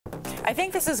I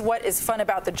think this is what is fun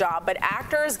about the job, but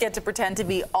actors get to pretend to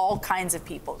be all kinds of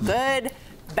people. Good,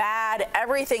 bad,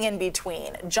 everything in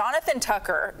between. Jonathan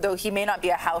Tucker, though he may not be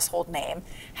a household name,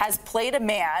 has played a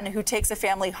man who takes a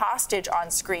family hostage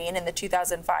on screen in the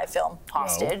 2005 film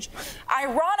Hostage. Whoa.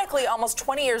 Ironically, almost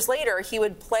 20 years later, he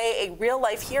would play a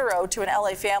real-life hero to an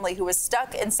LA family who was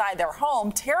stuck inside their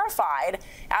home, terrified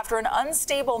after an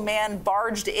unstable man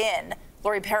barged in.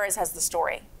 Lori Perez has the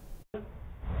story.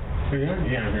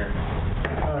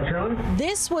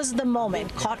 This was the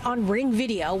moment caught on Ring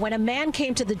video when a man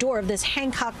came to the door of this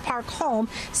Hancock Park home,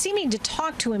 seeming to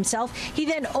talk to himself. He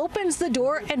then opens the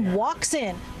door and walks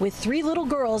in with 3 little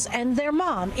girls and their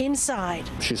mom inside.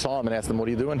 She saw him and asked him, "What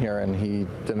are you doing here?" And he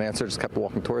didn't answer, just kept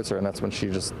walking towards her, and that's when she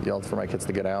just yelled for my kids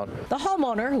to get out. The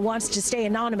homeowner, who wants to stay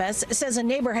anonymous, says a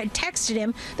neighbor had texted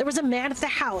him there was a man at the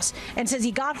house and says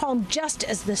he got home just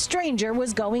as the stranger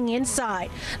was going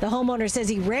inside. The homeowner says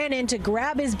he ran in to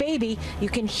grab his baby. You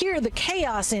can hear the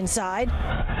chaos inside.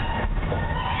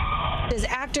 As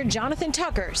actor Jonathan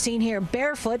Tucker, seen here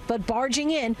barefoot but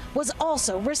barging in, was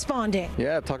also responding.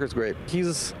 Yeah, Tucker's great.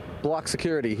 He's block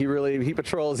security. He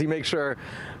patrols. He makes sure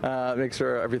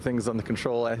everything's under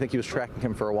control. I think he was tracking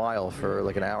him for a while, for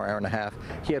like an hour and a half.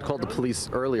 He had called the police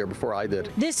earlier before I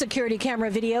did. This security camera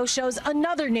video shows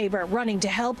another neighbor running to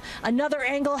help. Another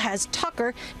angle has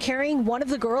Tucker carrying one of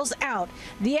the girls out.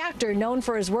 The actor, known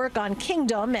for his work on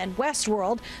Kingdom and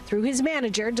Westworld, through his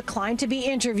manager, declined to be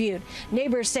interviewed.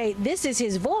 Neighbors say this is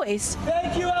his voice.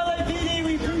 Thank you, LAPD.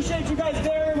 We appreciate you guys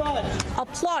very much.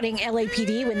 Applauding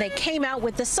LAPD when they came out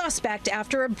with the suspect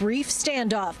after a brief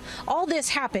standoff. All this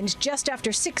happened just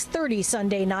after 6:30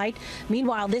 Sunday night.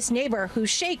 Meanwhile, this neighbor, who's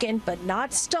shaken but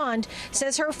not stunned,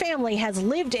 says her family has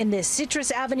lived in this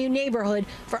Citrus Avenue neighborhood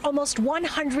for almost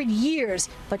 100 years,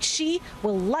 but she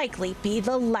will likely be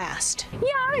the last.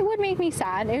 Yeah, it would make me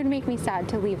sad. It would make me sad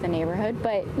to leave the neighborhood,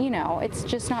 but, you know, it's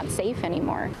just not safe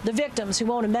anymore. The victims,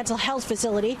 who own a mental health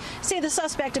facility, say the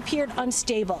suspect appeared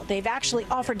unstable. They've actually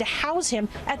offered to house him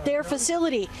at their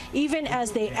facility, even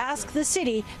as they ask the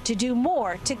city to do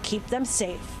more to keep them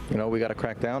safe. You know, we got to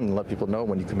crack down and let people know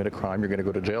when you commit a crime, you're going to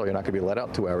go to jail. You're not going to be let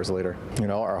out 2 hours later. You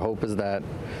know, our hope is that,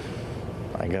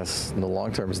 I guess, in the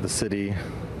long term, is the city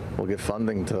will get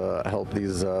funding to help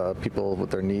these people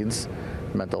with their needs,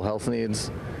 mental health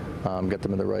needs, get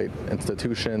them in the right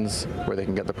institutions where they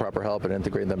can get the proper help and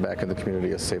integrate them back in the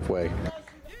community a safe way.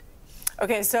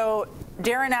 Okay, so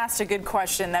Darren asked a good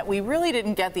question that we really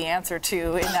didn't get the answer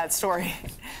to in that story,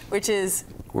 which is,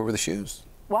 where were the shoes?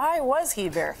 Why was he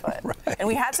barefoot? Right. And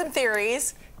we had some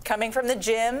theories coming from the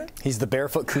gym. He's the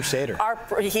barefoot crusader.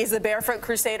 He's the barefoot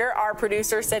crusader. Our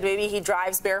producer said maybe he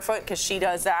drives barefoot because she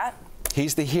does that.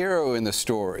 He's the hero in the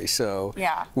story, so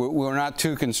yeah, we're not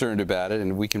too concerned about it,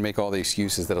 and we can make all the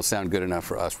excuses that'll sound good enough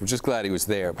for us. We're just glad he was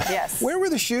there. But yes. Where were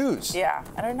the shoes? Yeah,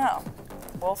 I don't know.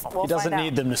 We'll he doesn't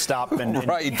need them to stop and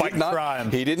right, fight crime.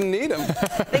 He didn't need them.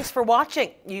 Thanks for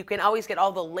watching. You can always get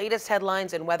all the latest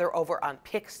headlines and weather over on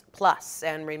Pix Plus.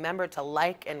 And remember to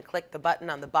like and click the button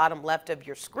on the bottom left of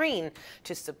your screen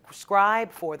to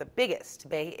subscribe for the biggest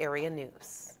Bay Area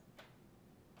news.